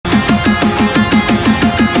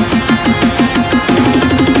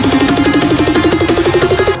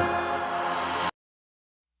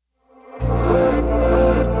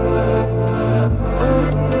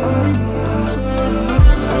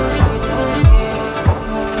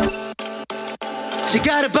She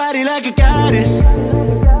got a body like a goddess,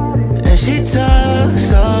 and she talks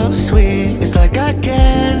so sweet. It's like I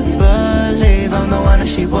can't believe I'm the one that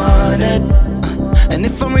she wanted. And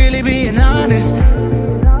if I'm really being honest,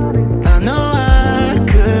 I know I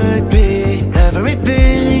could be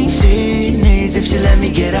everything she needs if she let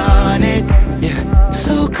me get on it. Yeah.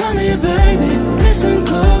 So come here, baby, listen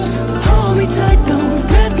close, hold me tight, don't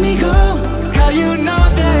let me go. Girl, you know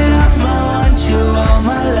that I'ma want you all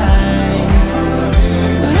my life,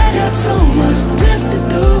 but I got so much left to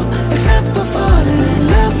do, except for falling in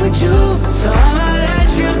love with you. So I'ma let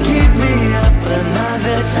you keep me up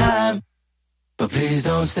another time, but please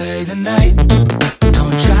don't stay the night.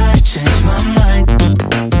 Don't try to change my mind,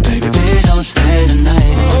 baby, please don't stay the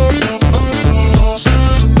night.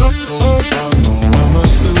 I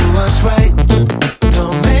must do what's right,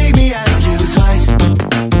 don't make me ask you twice.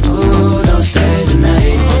 Ooh, don't stay the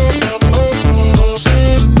night.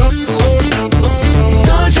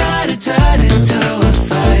 Don't try to turn it to a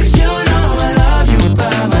fight. You know I love you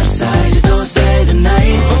by my side, just don't stay the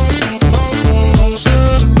night.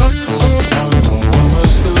 I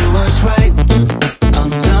must do what's right, I'm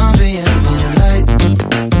done being polite.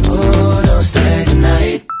 Ooh, don't stay the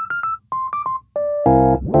night.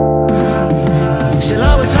 She'll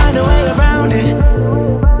always find a way around it.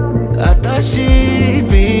 I thought she'd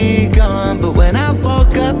be gone, but when I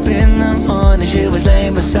woke up in the morning, she was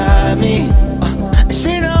laying beside me.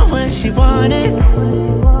 She know when she wanted,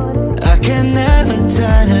 I can never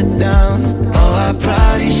turn her down. Oh, I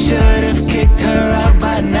probably should have kicked her out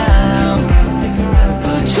by now,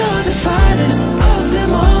 but you're the finest of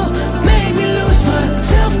them all, made me lose my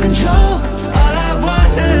self-control. All I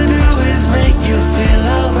wanna do is make you feel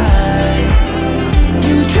alright.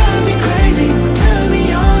 You drive me crazy, turn me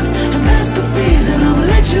on, and that's the reason I'ma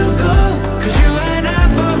let you go. Cause you and I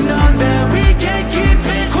both know that we can't keep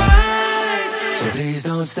it quiet. So please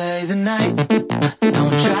don't stay the night,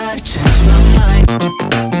 don't try to change my mind.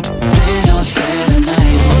 Please don't stay the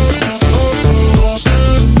night.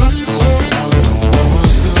 I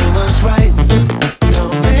must do what's right,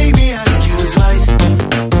 don't make me ask you twice.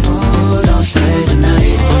 Oh, don't stay the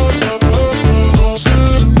night.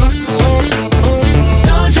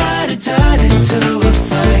 Don't try to turn it to a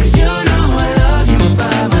fight. You know I love you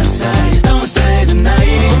by my side, just don't stay the night. I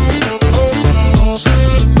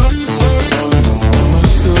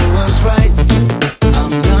must do what's right,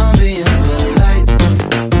 I'm done being polite.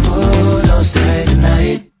 Oh, don't stay the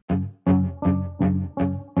night.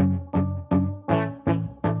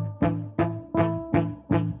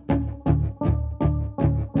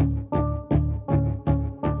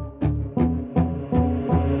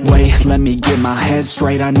 Wait, let me get my head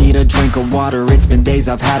straight, I need a drink of water. It's been days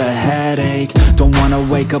I've had a headache. Don't wanna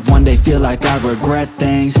wake up one day, feel like I regret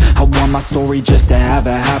things. I want my story just to have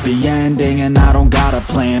a happy ending, and I don't got a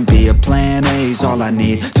plan B, a plan A's all I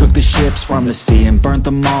need. Took the ships from the sea and burnt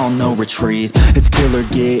them all, no retreat. It's kill or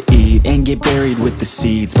get, eat, and get buried with the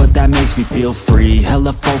seeds, but that makes me feel free,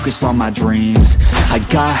 hella focused on my dreams. I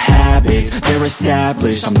got habits, they're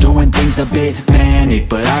established, I'm doing things a bit manic,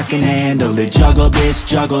 but I can handle it. Juggle this,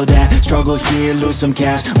 juggle that, struggle here, lose some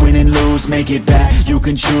cash, win and lose, make it back. You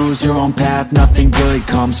can choose your own path, nothing good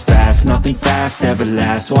comes fast, nothing fast ever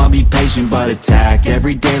lasts. So I'll be patient but attack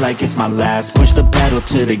every day like it's my last. Push the pedal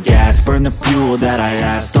to the gas, burn the fuel that I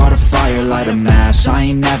have, start a fire, light a match, I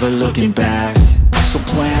ain't never looking back. So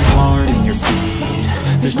plant hard in your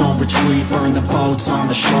feet, there's no retreat. Burn the boats on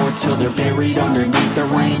the shore till they're buried underneath. There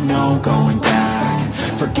ain't no going back.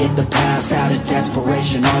 Forget the past out of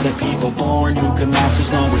desperation. Are the people born who can last?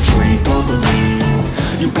 There's no retreat, but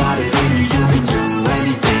believe you got it in you. You can do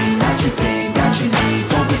anything that you think that you need.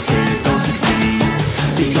 Don't be scared, go succeed.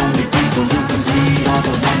 The only people who compete are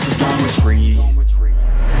the ones who don't retreat.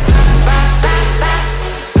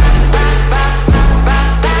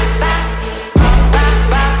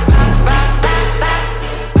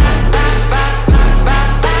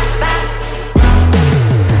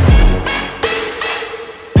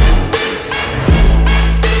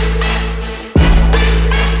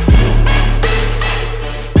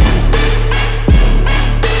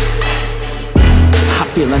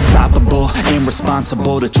 Feel unstoppable and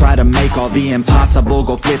responsible to try to make all the impossible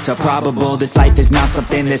go flip to probable. This life is not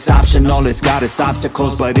something that's optional, it's got its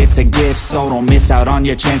obstacles, but it's a gift. So don't miss out on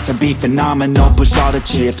your chance to be phenomenal. Push all the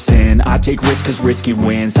chips in, I take risks cause risky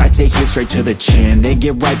wins. I take it straight to the chin, then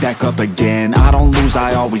get right back up again. I don't lose,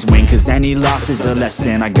 I always win, cause any loss is a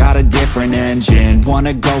lesson. I got a different engine,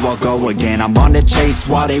 wanna go, I'll go again. I'm on the chase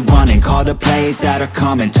while they running, call the plays that are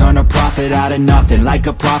coming. Turn a profit out of nothing, like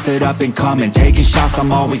a prophet up and coming. Taking shots,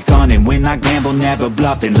 I'm always gunning. When I gamble, gamble, never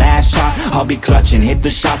bluffing. Last shot, I'll be clutching. Hit the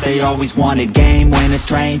shot they always wanted. Game winners,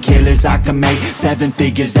 train killers. I can make 7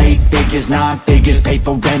 figures, 8 figures, 9 figures. Pay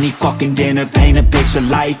for any fucking dinner. Paint a picture,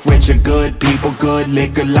 life richer. Good people, good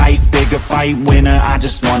liquor. Life bigger, fight winner. I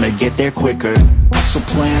just wanna get there quicker. So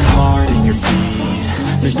plant hard in your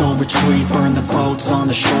feet. There's no retreat. Burn the boats on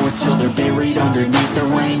the shore till they're buried underneath.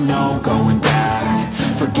 There ain't no going back.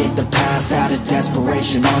 Forget the past out of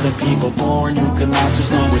desperation. All the people born who can last.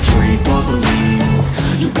 There's no retreat, but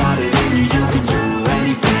believe you got it in you. You can do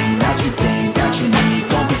anything that you think that you need.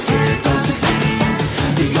 Don't be scared, go succeed.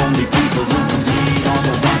 The only people who compete are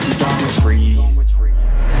the ones who don't retreat.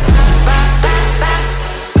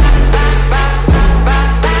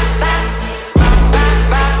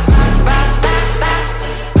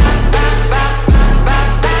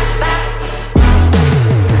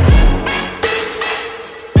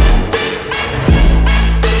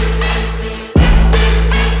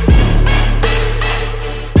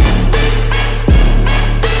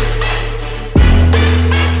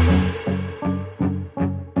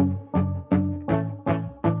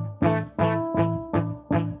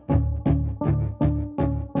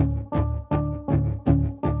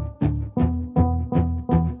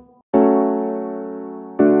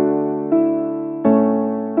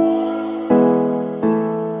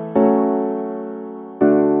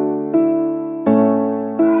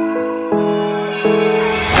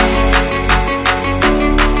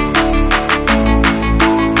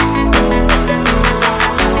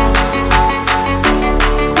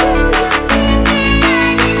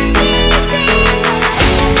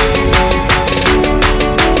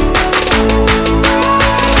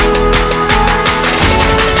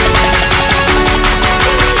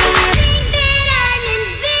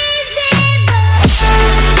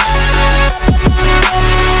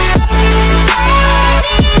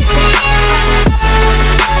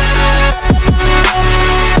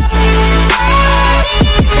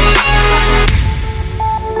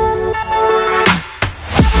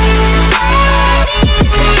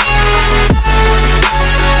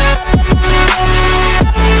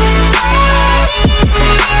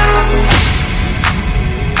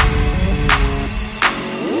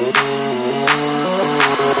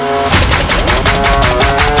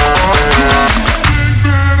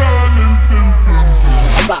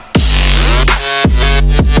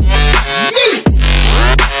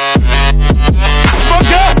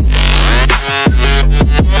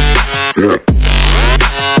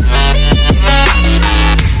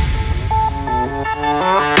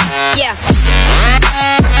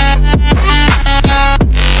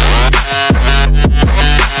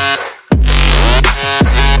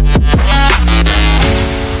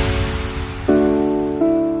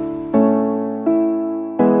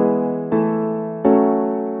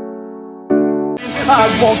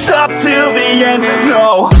 I won't stop till the end,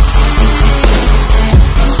 no.